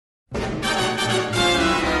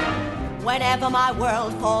Whenever my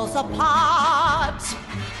world falls apart,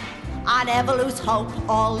 I never lose hope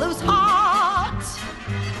or lose heart.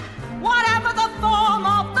 Whatever the form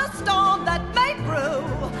of the storm that may brew,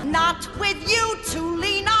 not with you to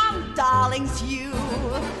lean on, darlings, you.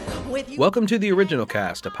 Welcome to The Original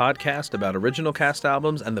Cast, a podcast about original cast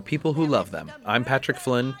albums and the people who love them. I'm Patrick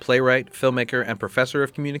Flynn, playwright, filmmaker, and professor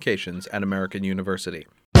of communications at American University.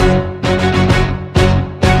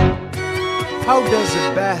 How does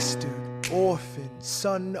a bastard, orphan,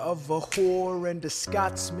 son of a whore and a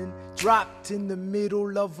Scotsman, dropped in the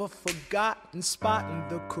middle of a forgotten spot in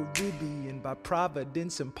the Caribbean, by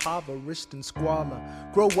providence impoverished and squalor,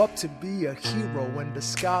 grow up to be a hero and a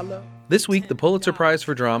scholar? This week, the Pulitzer Prize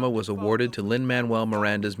for Drama was awarded to Lin-Manuel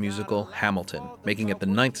Miranda's musical Hamilton, making it the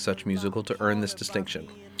 9th such musical to earn this distinction.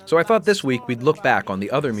 So I thought this week we'd look back on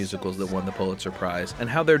the other musicals that won the Pulitzer Prize and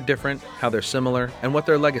how they're different, how they're similar, and what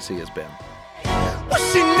their legacy has been.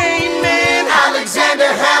 What's your name, man? Alexander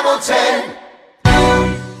Hamilton.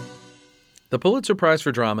 The Pulitzer Prize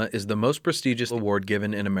for Drama is the most prestigious award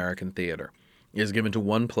given in American theater. It is given to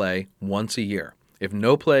one play once a year. If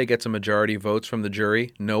no play gets a majority of votes from the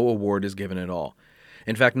jury, no award is given at all.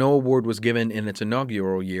 In fact, no award was given in its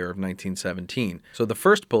inaugural year of 1917. So the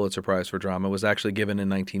first Pulitzer Prize for Drama was actually given in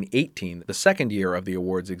 1918, the second year of the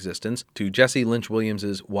award's existence, to Jesse Lynch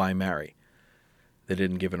Williams' Why Marry? They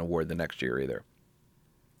didn't give an award the next year either.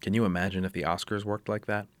 Can you imagine if the Oscars worked like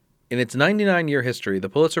that? In its 99-year history, the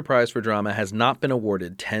Pulitzer Prize for Drama has not been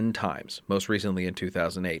awarded 10 times, most recently in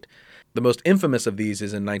 2008. The most infamous of these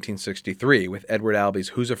is in 1963 with Edward Albee's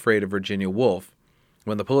Who's Afraid of Virginia Woolf,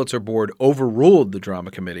 when the Pulitzer Board overruled the Drama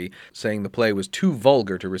Committee, saying the play was too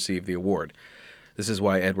vulgar to receive the award. This is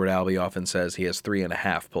why Edward Albee often says he has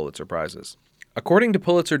 3.5 Pulitzer Prizes. According to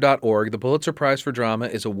Pulitzer.org, the Pulitzer Prize for Drama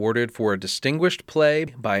is awarded for a distinguished play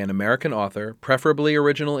by an American author, preferably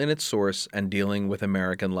original in its source and dealing with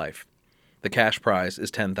American life. The cash prize is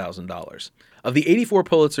 $10,000. Of the 84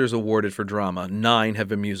 Pulitzers awarded for drama, 9 have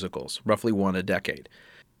been musicals, roughly one a decade.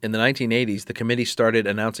 In the 1980s, the committee started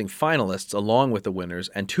announcing finalists along with the winners,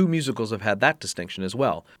 and 2 musicals have had that distinction as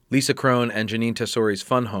well. Lisa Kron and Janine Tesori's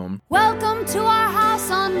Fun Home. Welcome to our house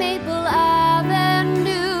on Maple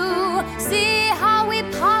Avenue. See how we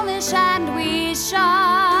polish and we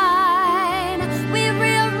shine. We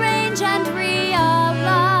rearrange and realign.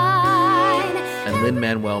 And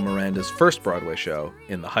Lin-Manuel Miranda's first Broadway show,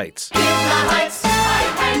 In the Heights. In the Heights, I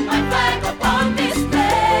hang my flag upon display.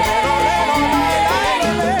 It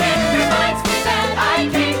reminds me that I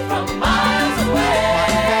came from miles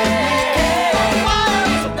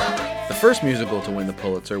away. The first musical to win the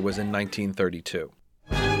Pulitzer was in 1932.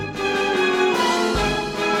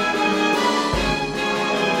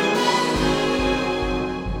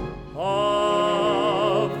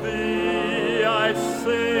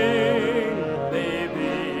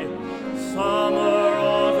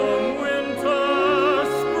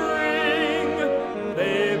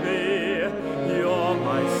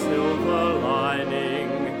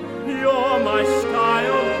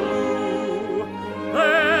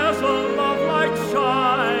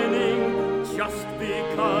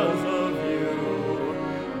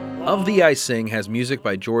 Of Thee I Sing has music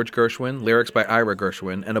by George Gershwin, lyrics by Ira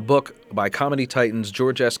Gershwin, and a book by comedy titans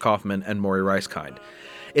George S. Kaufman and Maury Reiskind.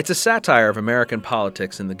 It's a satire of American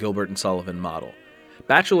politics in the Gilbert and Sullivan model.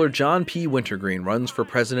 Bachelor John P. Wintergreen runs for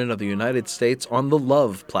President of the United States on the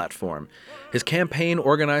Love platform. His campaign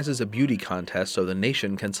organizes a beauty contest so the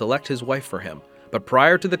nation can select his wife for him. But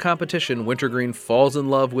prior to the competition, Wintergreen falls in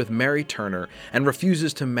love with Mary Turner and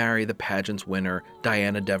refuses to marry the pageant's winner,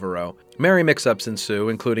 Diana Devereaux. Merry mix-ups ensue,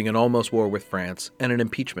 including an almost war with France and an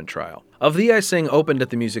impeachment trial. Of Thee I Sing opened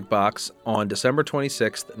at the Music Box on December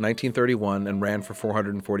 26, 1931, and ran for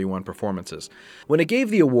 441 performances. When it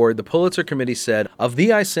gave the award, the Pulitzer Committee said, Of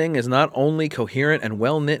Thee I Sing is not only coherent and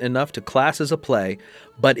well-knit enough to class as a play,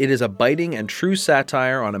 but it is a biting and true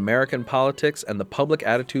satire on American politics and the public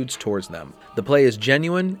attitudes towards them. The play is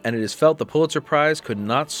genuine, and it is felt the Pulitzer Prize could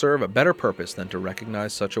not serve a better purpose than to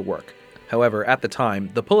recognize such a work. However, at the time,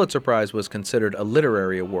 the Pulitzer Prize was considered a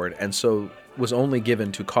literary award, and so was only given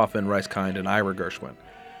to Kaufman, Reiskind, and Ira Gershwin.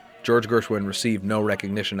 George Gershwin received no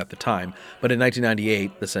recognition at the time, but in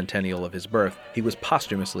 1998, the centennial of his birth, he was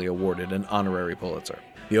posthumously awarded an honorary Pulitzer.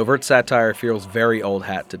 The overt satire feels very old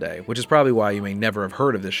hat today, which is probably why you may never have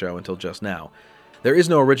heard of this show until just now. There is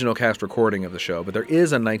no original cast recording of the show, but there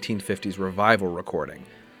is a 1950s revival recording.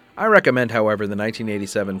 I recommend, however, the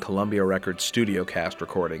 1987 Columbia Records studio cast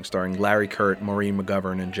recording starring Larry Kert, Maureen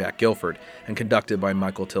McGovern, and Jack Gilford, and conducted by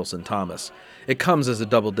Michael Tilson Thomas. It comes as a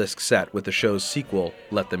double-disc set with the show's sequel,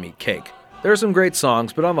 Let Them Eat Cake. There are some great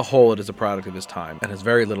songs, but on the whole it is a product of his time and has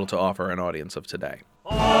very little to offer an audience of today.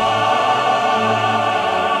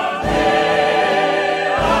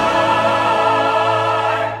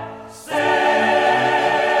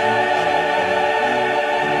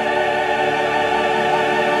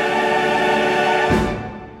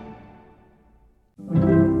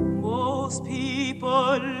 Most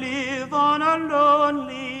people live on a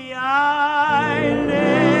lonely island,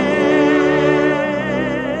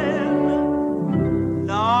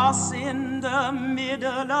 lost in the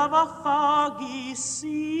middle of a foggy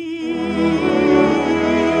sea.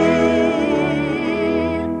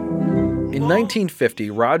 In 1950,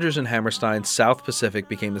 Rodgers and Hammerstein's South Pacific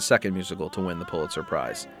became the second musical to win the Pulitzer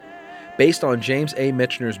Prize. Based on James A.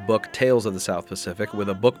 Michener's book Tales of the South Pacific, with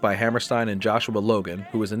a book by Hammerstein and Joshua Logan,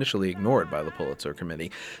 who was initially ignored by the Pulitzer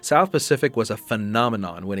Committee, South Pacific was a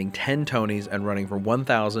phenomenon, winning 10 Tonys and running for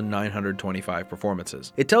 1,925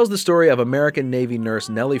 performances. It tells the story of American Navy nurse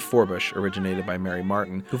Nellie Forbush, originated by Mary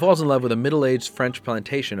Martin, who falls in love with a middle-aged French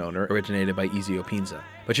plantation owner, originated by Ezio Pinza.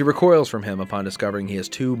 But she recoils from him upon discovering he has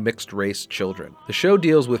 2 mixed-race children. The show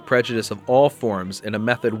deals with prejudice of all forms in a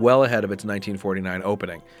method well ahead of its 1949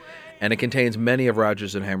 opening, and it contains many of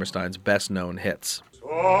Rodgers and Hammerstein's best-known hits.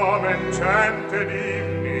 Some enchanted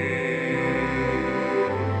evening,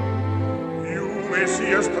 you may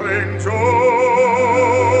see a stranger.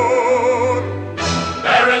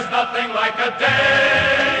 There is nothing like a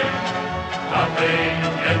day, nothing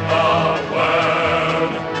in the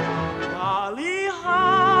world. Holly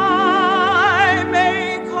High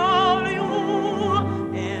may call you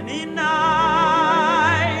any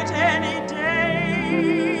night, any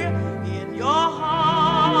day. In your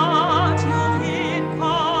heart, you'll hear it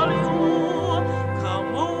call you.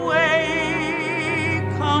 Come away,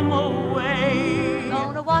 come away.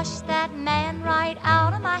 Gonna wash that man right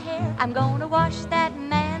out of my hair. I'm gonna wash that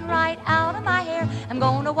man right out of my hair. I'm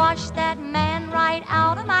gonna wash that man right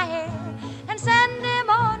out of my hair and send him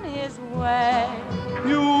on his way.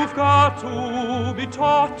 You've got to be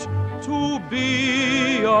taught to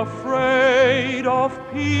be afraid of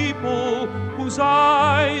people whose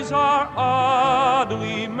eyes are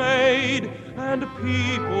oddly made, and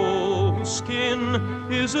people whose skin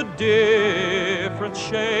is a different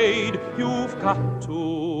shade. You've got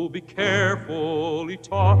to be carefully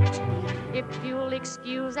taught. If you'll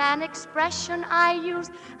excuse an expression I use,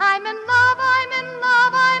 I'm in love, I'm in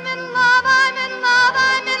love, I'm in love, I'm in love,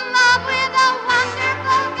 I'm in love with a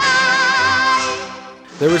wonderful guy.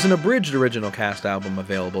 There is an abridged original cast album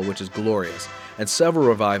available which is glorious, and several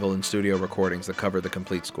revival and studio recordings that cover the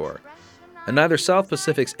complete score. And neither South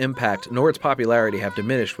Pacific's impact nor its popularity have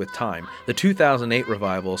diminished with time. The 2008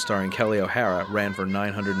 revival starring Kelly O'Hara ran for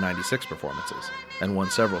 996 performances and won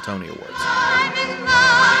several Tony Awards. I'm in love,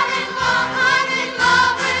 I'm in love, I'm in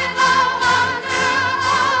love with a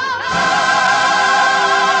wonderful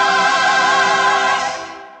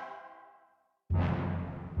guy.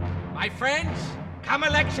 My friends, come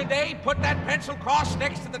election day, put that pencil cross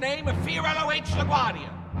next to the name of Fiorello H. LaGuardia.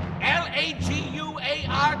 L-A-G-U-A-R-D-I-A.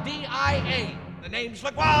 The name's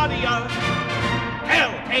LaGuardia.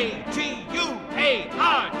 L-A-G-U-A-R-D-I-A.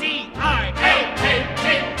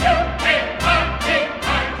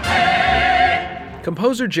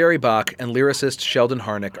 Composer Jerry Bach and lyricist Sheldon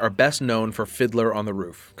Harnick are best known for Fiddler on the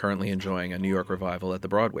Roof, currently enjoying a New York revival at the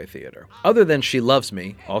Broadway Theater. Other than She Loves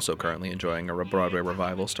Me, also currently enjoying a Broadway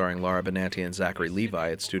revival starring Laura Benanti and Zachary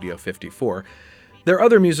Levi at Studio 54, their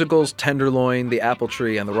other musicals, Tenderloin, The Apple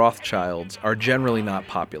Tree, and The Rothschilds, are generally not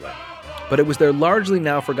popular. But it was their largely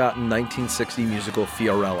now forgotten 1960 musical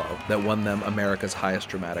Fiorello that won them America's highest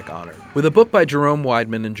dramatic honor. With a book by Jerome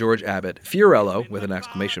Weidman and George Abbott, Fiorello, with an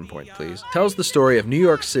exclamation point please, tells the story of New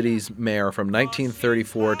York City's mayor from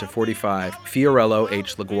 1934 to 45, Fiorello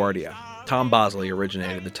H. LaGuardia. Tom Bosley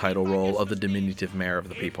originated the title role of the diminutive mayor of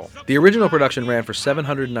the people. The original production ran for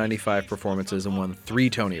 795 performances and won 3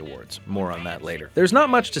 Tony Awards. More on that later. There's not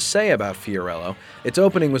much to say about Fiorello. Its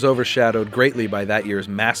opening was overshadowed greatly by that year's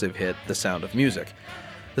massive hit, The Sound of Music.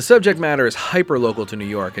 The subject matter is hyper-local to New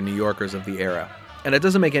York and New Yorkers of the era, and it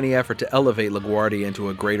doesn't make any effort to elevate LaGuardia into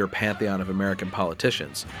a greater pantheon of American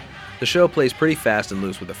politicians. The show plays pretty fast and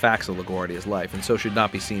loose with the facts of LaGuardia's life, and so should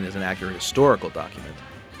not be seen as an accurate historical document.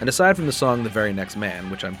 And aside from the song The Very Next Man,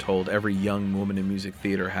 which I'm told every young woman in music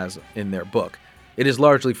theater has in their book, it is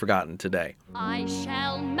largely forgotten today. I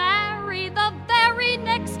shall marry the very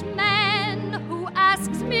next man who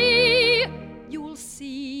asks me. You'll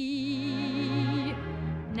see.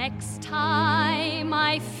 Next time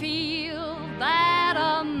I feel that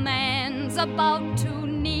a man's about to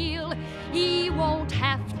kneel, he won't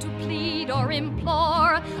have to plead or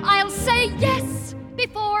implore. I'll say yes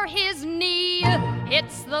before before his knee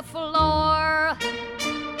hits the floor.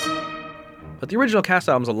 But the original cast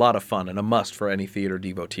album's a lot of fun and a must for any theater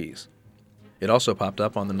devotees. It also popped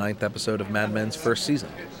up on the 9th episode of Mad Men's first season.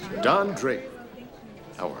 Don Draper,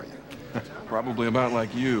 how are you? Probably about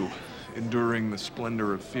like you, enduring the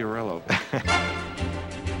splendor of Fiorello.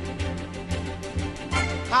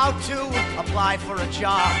 How to apply for a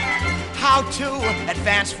job, how to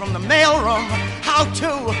advance from the mailroom, how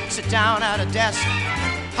to sit down at a desk,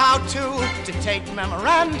 how to dictate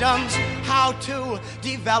memorandums, how to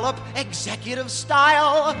develop executive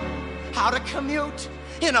style, how to commute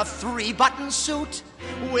in a 3-button suit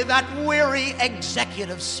with that weary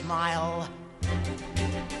executive smile.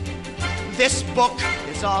 This book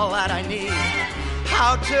is all that I need.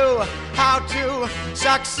 How to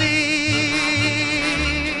succeed.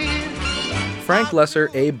 Frank Lesser,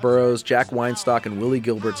 Abe Burrows, Jack Weinstock, and Willie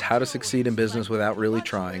Gilbert's How to Succeed in Business Without Really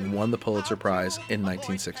Trying won the Pulitzer Prize in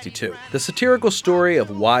 1962. The satirical story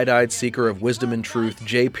of wide-eyed seeker of wisdom and truth,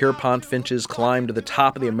 J. Pierpont Finch's climb to the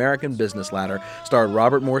top of the American business ladder starred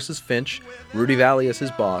Robert Morse as Finch, Rudy Vallée as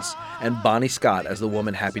his boss, and Bonnie Scott as the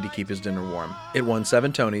woman happy to keep his dinner warm. It won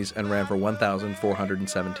 7 Tonys and ran for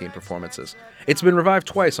 1,417 performances. It's been revived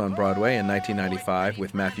twice on Broadway in 1995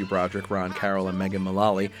 with Matthew Broderick, Ron Carroll, and Megan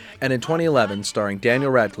Mullally, and in 2011 starring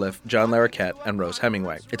Daniel Radcliffe, John Larroquette, and Rose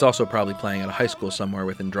Hemingway. It's also probably playing at a high school somewhere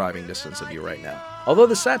within driving distance of you right now. Although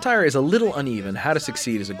the satire is a little uneven, How to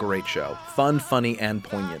Succeed is a great show. Fun, funny, and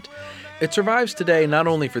poignant. It survives today not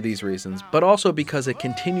only for these reasons, but also because it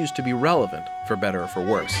continues to be relevant, for better or for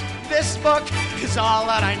worse. This book is all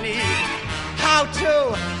that I need. How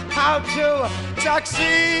to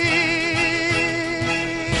succeed.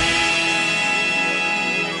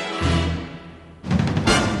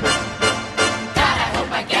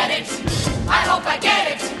 I hope I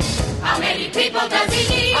get it. How many people does he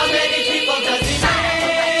need? How many people does he need?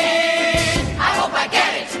 I hope I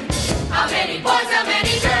get it. How many boys, how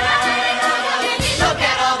many girls? Look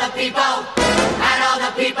at all the people, at all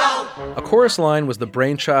the people. A Chorus Line was the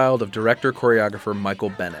brainchild of director-choreographer Michael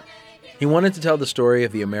Bennett. He wanted to tell the story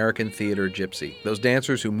of the American theater gypsy, those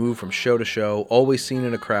dancers who move from show to show, always seen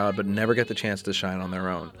in a crowd but never get the chance to shine on their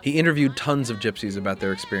own. He interviewed tons of gypsies about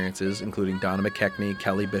their experiences, including Donna McKechnie,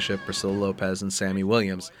 Kelly Bishop, Priscilla Lopez, and Sammy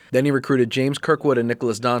Williams. Then he recruited James Kirkwood and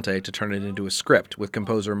Nicholas Dante to turn it into a script, with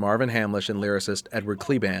composer Marvin Hamlish and lyricist Edward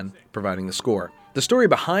Kleban providing the score. The story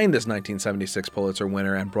behind this 1976 Pulitzer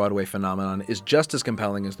winner and Broadway phenomenon is just as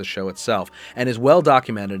compelling as the show itself, and is well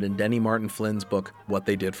documented in Denny Martin Flynn's book, What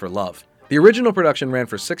They Did for Love. The original production ran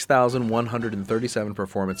for 6,137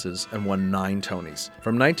 performances and won 9 Tonys.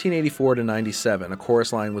 From 1984 to 97, A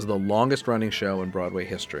Chorus Line was the longest-running show in Broadway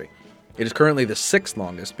history. It is currently the 6th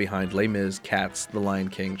longest behind Les Mis, Cats, The Lion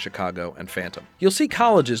King, Chicago, and Phantom. You'll see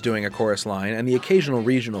colleges doing A Chorus Line and the occasional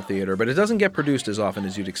regional theater, but it doesn't get produced as often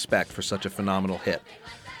as you'd expect for such a phenomenal hit.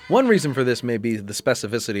 One reason for this may be the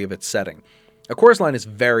specificity of its setting. A Chorus Line is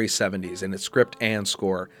very 70s in its script and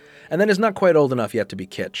score, and then is not quite old enough yet to be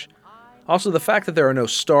kitsch. Also, the fact that there are no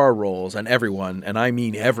star roles and everyone, and I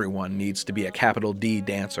mean everyone, needs to be a capital D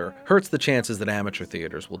dancer hurts the chances that amateur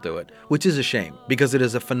theaters will do it, which is a shame, because it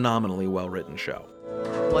is a phenomenally well-written show.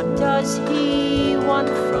 What does he want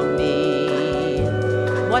from me?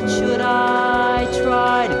 What should I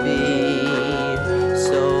try to be?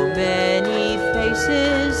 So many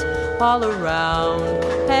faces all around,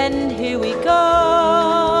 and here we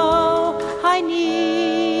go. I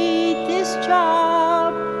need this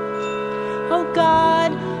job. Oh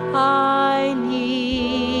God, I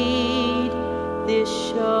need this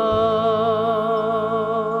show.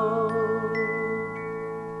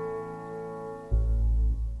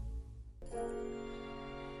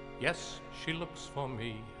 Yes, she looks for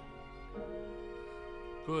me.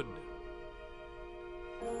 Good.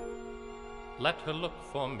 Let her look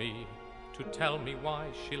for me to tell me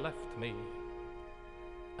why she left me,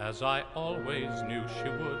 as I always knew she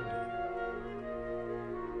would.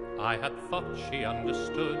 I had thought she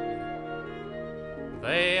understood.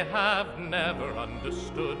 They have never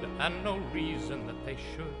understood, and no reason that they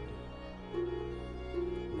should.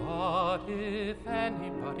 But if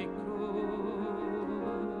anybody could...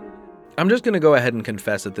 I'm just going to go ahead and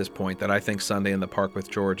confess at this point that I think Sunday in the Park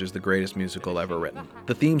with George is the greatest musical ever written.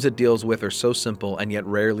 The themes it deals with are so simple and yet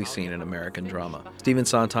rarely seen in American drama. Stephen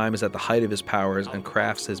Sondheim is at the height of his powers and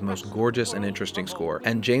crafts his most gorgeous and interesting score,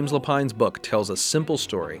 and James Lapine's book tells a simple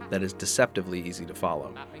story that is deceptively easy to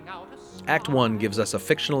follow. Act 1 gives us a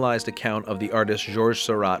fictionalized account of the artist Georges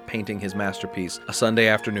Seurat painting his masterpiece, A Sunday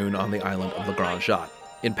Afternoon on the Island of the Grand Jatte,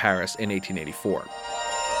 in Paris in 1884.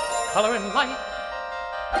 Color and light.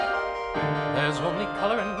 There's only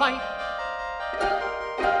color and light.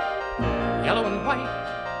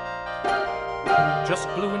 just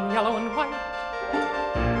blue and yellow and white.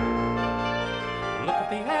 Look at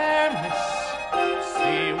the air, miss,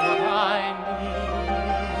 see what I need.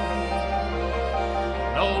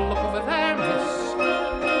 No, look over there, miss,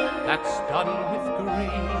 that's done with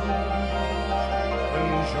green,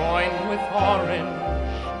 conjoined with orange.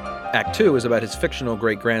 Act 2 is about his fictional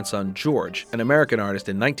great-grandson, George, an American artist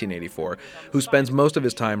in 1984, who spends most of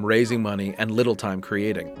his time raising money and little time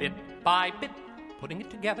creating. Bit by bit, putting it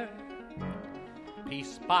together,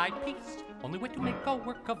 piece by piece, only way to make a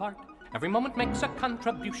work of art. Every moment makes a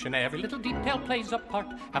contribution, every little detail plays a part.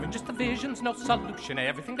 Having just the vision's no solution,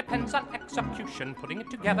 everything depends on execution, putting it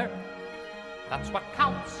together. That's what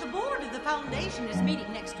counts. The board of the foundation is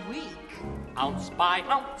meeting next week. Ounce by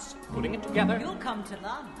ounce, putting it together. You'll come to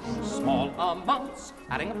lunch. Small amounts,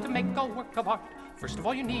 adding up to make a work of art. First of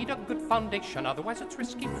all, you need a good foundation, otherwise it's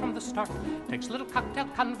risky from the start. Takes a little cocktail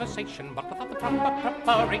conversation, but without the proper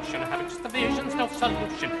preparation, having just the vision's no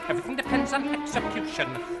solution. Everything depends on execution.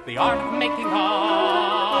 The art of making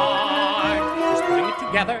art is putting it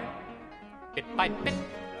together, bit by bit.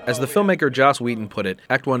 As the filmmaker Joss Whedon put it,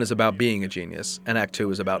 Act 1 is about being a genius, and Act 2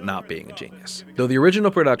 is about not being a genius. Though the original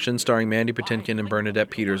production, starring Mandy Patinkin and Bernadette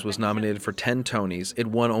Peters, was nominated for 10 Tonys, it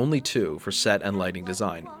won only 2 for set and lighting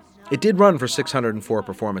design. It did run for 604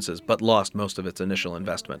 performances, but lost most of its initial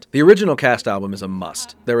investment. The original cast album is a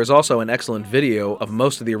must. There is also an excellent video of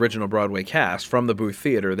most of the original Broadway cast from the Booth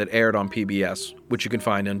Theater that aired on PBS, which you can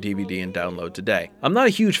find on DVD and download today. I'm not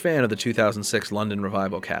a huge fan of the 2006 London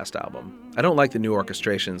Revival cast album. I don't like the new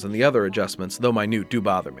orchestrations, and the other adjustments, though minute, do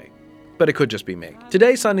bother me. But it could just be me.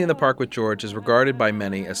 Today, Sunday in the Park with George is regarded by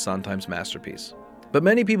many as Sondheim's masterpiece. But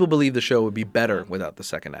many people believe the show would be better without the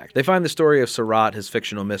second act. They find the story of Surratt, his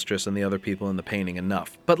fictional mistress, and the other people in the painting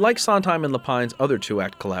enough. But like Sondheim and Lapine's other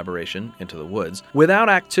 2-act collaboration, Into the Woods, without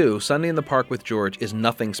Act 2, Sunday in the Park with George is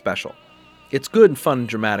nothing special. It's good and fun and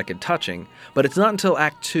dramatic and touching, but it's not until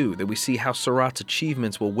Act 2 that we see how Surratt's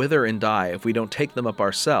achievements will wither and die if we don't take them up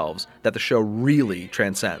ourselves that the show really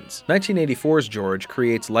transcends. 1984's George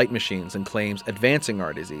creates light machines and claims advancing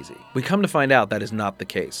art is easy. We come to find out that is not the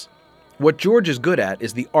case. What George is good at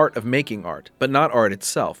is the art of making art, but not art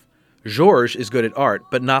itself. Georges is good at art,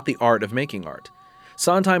 but not the art of making art.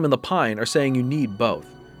 Sondheim and Lapine are saying you need both.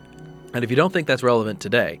 And if you don't think that's relevant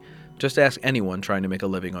today, just ask anyone trying to make a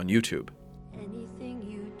living on YouTube. Anything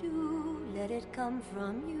you do, let it come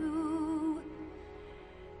from you.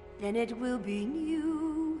 Then it will be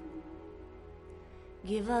new.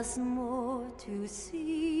 Give us more to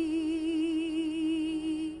see.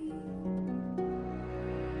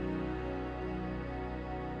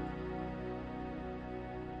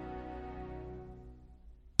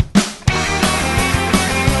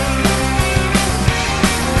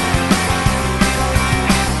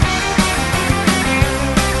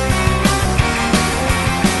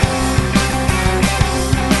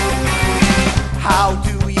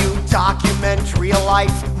 Document real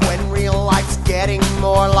life when real life's getting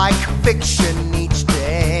more like fiction each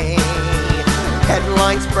day.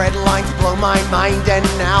 Headlines, breadlines blow my mind, and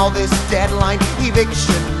now this deadline,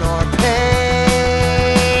 eviction or pay.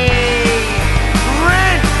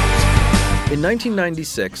 Rent! In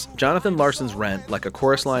 1996, Jonathan Larson's Rent, like a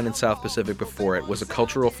chorus line in South Pacific before it, was a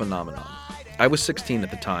cultural phenomenon. I was 16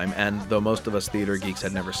 at the time, and though most of us theater geeks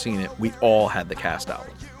had never seen it, we all had the cast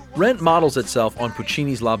album. Rent models itself on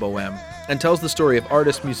Puccini's La Bohème and tells the story of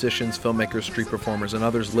artists, musicians, filmmakers, street performers, and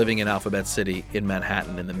others living in Alphabet City in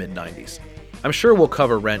Manhattan in the mid-90s. I'm sure we'll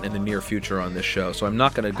cover Rent in the near future on this show, so I'm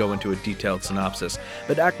not going to go into a detailed synopsis,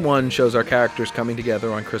 but Act 1 shows our characters coming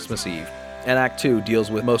together on Christmas Eve, and Act 2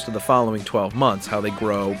 deals with most of the following 12 months, how they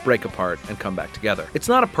grow, break apart, and come back together. It's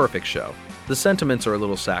not a perfect show. The sentiments are a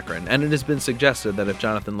little saccharine, and it has been suggested that if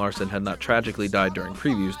Jonathan Larson had not tragically died during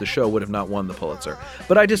previews, the show would have not won the Pulitzer.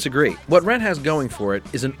 But I disagree. What Rent has going for it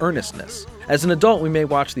is an earnestness. As an adult, we may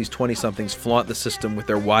watch these 20-somethings flaunt the system with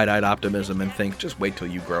their wide-eyed optimism and think, just wait till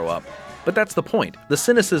you grow up. But that's the point. The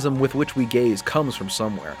cynicism with which we gaze comes from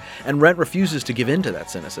somewhere, and Rent refuses to give in to that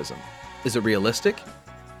cynicism. Is it realistic?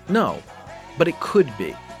 No, but it could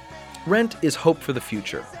be. Rent is hope for the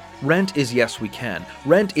future. Rent is yes, we can.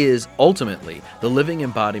 Rent is, ultimately, the living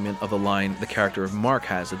embodiment of the line the character of Mark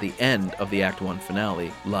has at the end of the Act 1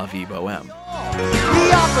 finale, La Vie Bohème.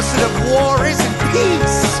 The opposite of war isn't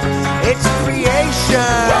peace, it's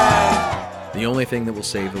creation. The only thing that will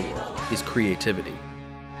save the world is creativity.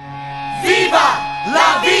 Viva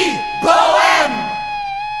la vie bohème!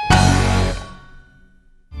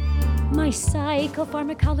 My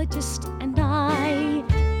psychopharmacologist and I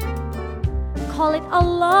call it a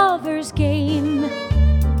lover's game.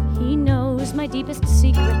 He knows my deepest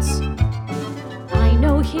secrets. I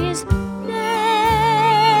know his name.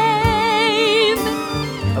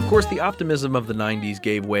 course, the optimism of the 90s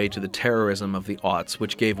gave way to the terrorism of the aughts,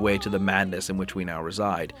 which gave way to the madness in which we now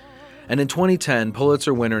reside. And in 2010,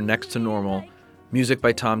 Pulitzer winner Next to Normal, music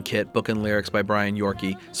by Tom Kitt, book and lyrics by Brian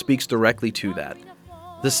Yorkey, speaks directly to that.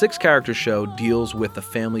 The 6-character show deals with the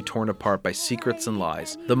family torn apart by secrets and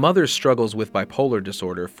lies. The mother's struggles with bipolar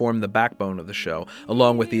disorder form the backbone of the show,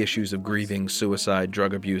 along with the issues of grieving, suicide,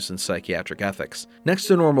 drug abuse, and psychiatric ethics. Next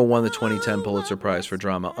to Normal won the 2010 Pulitzer Prize for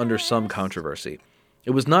Drama under some controversy.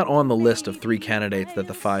 It was not on the list of 3 candidates that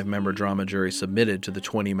the 5-member drama jury submitted to the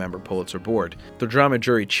 20-member Pulitzer board. The drama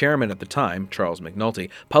jury chairman at the time, Charles McNulty,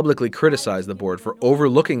 publicly criticized the board for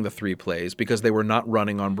overlooking the 3 plays because they were not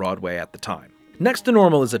running on Broadway at the time. Next to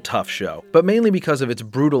Normal is a tough show, but mainly because of its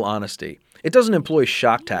brutal honesty. It doesn't employ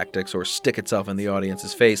shock tactics or stick itself in the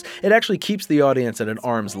audience's face. It actually keeps the audience at an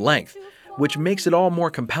arm's length, which makes it all more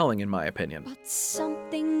compelling in my opinion. But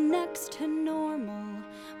something next to normal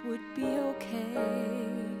would be okay.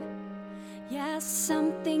 Yeah,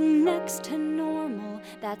 something next to normal,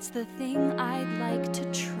 that's the thing I'd like to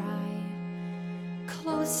try.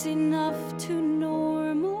 Close enough to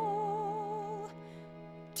normal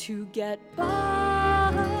to get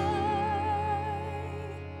by.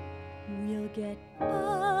 We'll get by.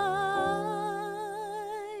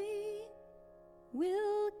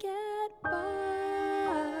 We'll get by.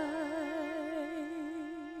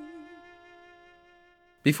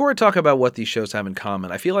 Before I talk about what these shows have in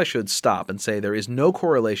common, I feel I should stop and say there is no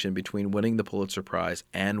correlation between winning the Pulitzer Prize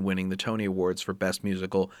and winning the Tony Awards for Best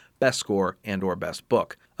Musical, Best Score, and/or Best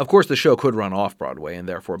Book. Of course, the show could run off-Broadway and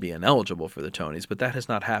therefore be ineligible for the Tonys, but that has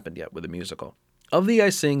not happened yet with a musical. Of the I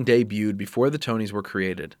Sing debuted before the Tonys were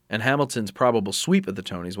created, and Hamilton's probable sweep at the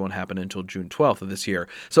Tonys won't happen until June 12th of this year.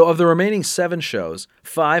 So of the remaining 7 shows,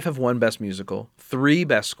 5 have won Best Musical, 3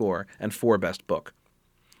 Best Score, and 4 Best Book.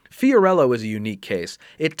 Fiorello is a unique case.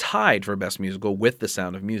 It tied for Best Musical with The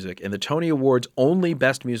Sound of Music in the Tony Awards' only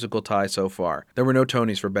Best Musical tie so far. There were no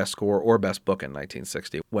Tonys for Best Score or Best Book in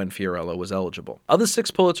 1960 when Fiorello was eligible. Of the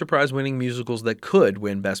 6 Pulitzer Prize winning musicals that could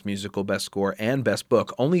win Best Musical, Best Score, and Best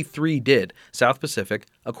Book, only 3 did: South Pacific,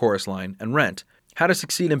 A Chorus Line, and Rent. How to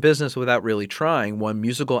Succeed in Business Without Really Trying won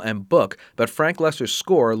musical and book, but Frank Lester's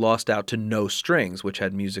score lost out to No Strings, which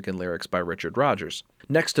had music and lyrics by Richard Rodgers.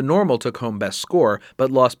 Next to Normal took home Best Score,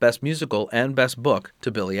 but lost Best Musical and Best Book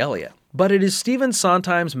to Billy Elliot. But it is Stephen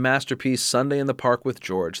Sondheim's masterpiece Sunday in the Park with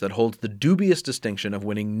George that holds the dubious distinction of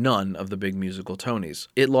winning none of the big musical Tonys.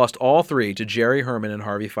 It lost all 3 to Jerry Herman and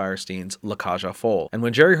Harvey Firestein's La Cage aux Folles, and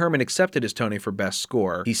when Jerry Herman accepted his Tony for Best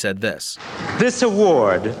Score, he said this: "This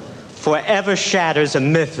award forever shatters a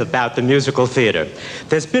myth about the musical theater.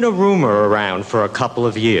 There's been a rumor around for a couple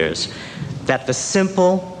of years that the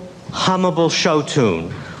simple, hummable show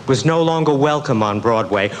tune was no longer welcome on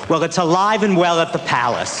Broadway. Well, it's alive and well at the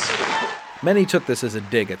Palace." Many took this as a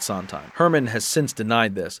dig at Sondheim. Herman has since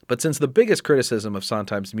denied this, but since the biggest criticism of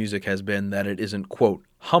Sondheim's music has been that it isn't, quote,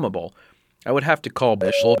 hummable, I would have to call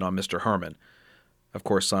bullshit on Mr. Herman. Of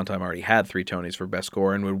course, Sondheim already had 3 Tonys for Best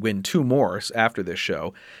Score and would win 2 more after this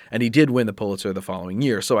show, and he did win the Pulitzer the following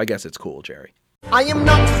year, so I guess it's cool, Jerry. I am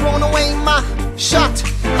not throwing away my shot.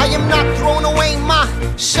 I am not throwing away my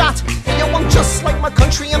shot. Hey, yo, I'm just like my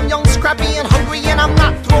country. I'm young, scrappy, and hungry, and I'm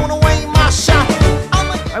not throwing away my shot.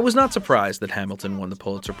 I was not surprised that Hamilton won the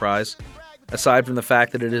Pulitzer Prize. Aside from the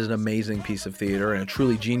fact that it is an amazing piece of theater and a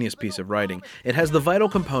truly genius piece of writing, it has the vital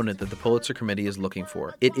component that the Pulitzer Committee is looking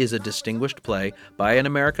for. It is a distinguished play by an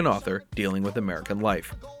American author dealing with American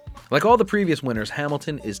life. Like all the previous winners,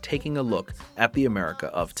 Hamilton is taking a look at the America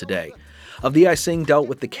of today. Of the I Sing dealt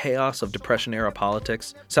with the chaos of Depression-era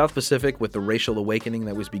politics, South Pacific with the racial awakening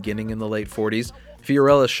that was beginning in the late 40s,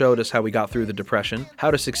 Fiorella showed us how we got through the Depression,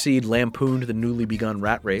 How to Succeed lampooned the newly begun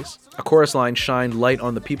rat race, A Chorus Line shined light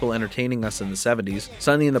on the people entertaining us in the 70s,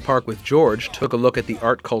 Sunday in the Park with George took a look at the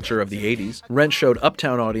art culture of the 80s, Rent showed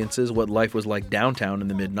uptown audiences what life was like downtown in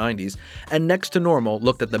the mid-90s, and Next to Normal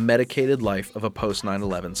looked at the medicated life of a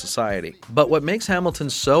post-9/11 society. But what makes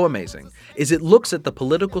Hamilton so amazing is it looks at the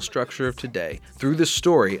political structure of today through the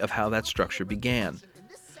story of how that structure began.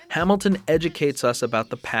 Hamilton educates us about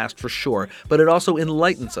the past for sure, but it also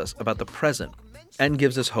enlightens us about the present and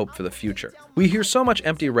gives us hope for the future. We hear so much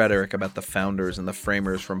empty rhetoric about the founders and the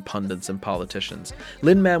framers from pundits and politicians.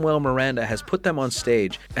 Lin-Manuel Miranda has put them on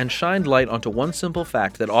stage and shined light onto one simple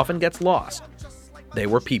fact that often gets lost. They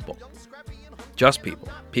were people. Just people.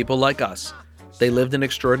 People like us. They lived in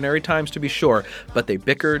extraordinary times to be sure, but they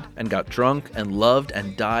bickered and got drunk and loved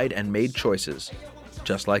and died and made choices.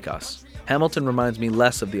 Just like us. Hamilton reminds me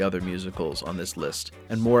less of the other musicals on this list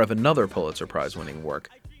and more of another Pulitzer Prize-winning work,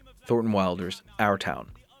 Thornton Wilder's Our Town.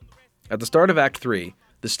 At the start of Act 3,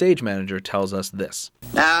 the stage manager tells us this.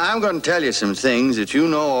 Now, I'm going to tell you some things that you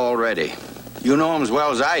know already. You know them as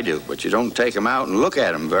well as I do, but you don't take them out and look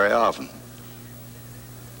at them very often.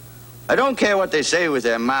 I don't care what they say with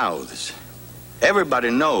their mouths.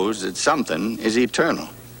 Everybody knows that something is eternal.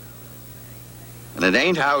 And it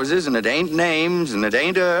ain't houses, and it ain't names, and it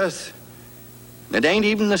ain't earth, and it ain't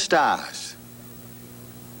even the stars.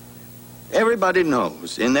 Everybody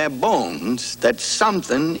knows in their bones that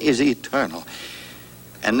something is eternal.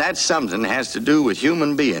 And that something has to do with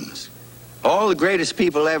human beings. All the greatest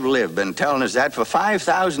people ever lived been telling us that for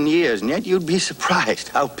 5,000 years, and yet you'd be surprised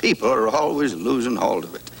how people are always losing hold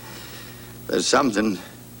of it. There's something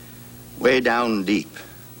way down deep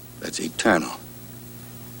that's eternal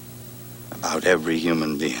about every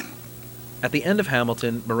human being. At the end of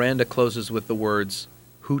Hamilton, Miranda closes with the words,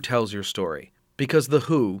 "Who tells your story?" Because the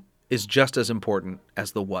who is just as important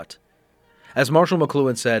as the what. As Marshall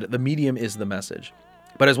McLuhan said, the medium is the message.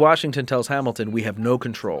 But as Washington tells Hamilton, we have no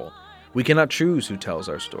control. We cannot choose who tells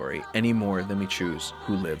our story any more than we choose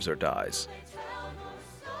who lives or dies.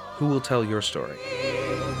 Who will tell your story?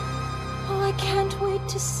 Oh, I can't wait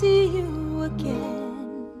to see you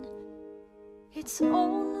again. It's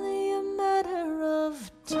only a matter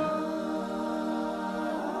of time.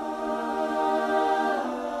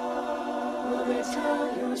 Will they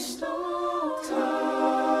tell your story?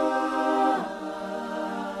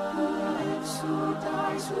 Who lives, who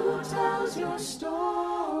dies, who tells your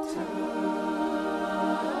story?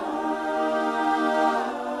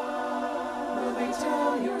 Will they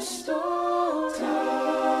tell your story? Who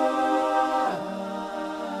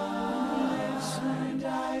lives, who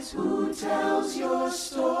dies, who tells your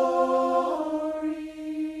story?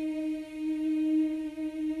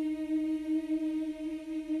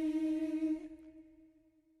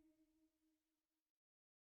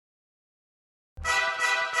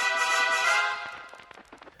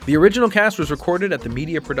 The original cast was recorded at the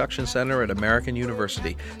Media Production Center at American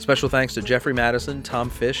University. Special thanks to Jeffrey Madison, Tom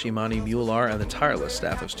Fish, Imani Mular, and the tireless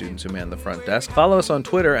staff of students who man the front desk. Follow us on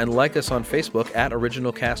Twitter and like us on Facebook at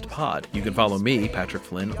OriginalCastPod. You can follow me, Patrick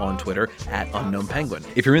Flynn, on Twitter at UnknownPenguin.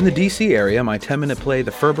 If you're in the D.C. area, my 10-minute play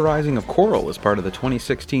The Ferberizing of Coral is part of the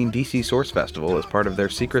 2016 D.C. Source Festival as part of their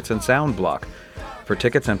Secrets and Sound block. For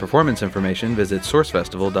tickets and performance information, visit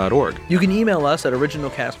sourcefestival.org. You can email us at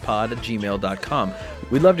originalcastpod@gmail.com.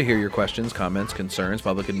 We'd love to hear your questions, comments, concerns,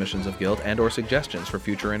 public admissions of guilt, and or suggestions for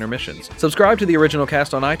future intermissions. Subscribe to the Original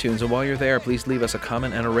Cast on iTunes, and while you're there, please leave us a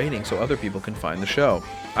comment and a rating so other people can find the show.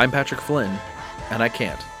 I'm Patrick Flynn, and I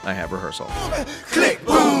can't. I have rehearsal. Click,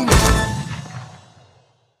 boom!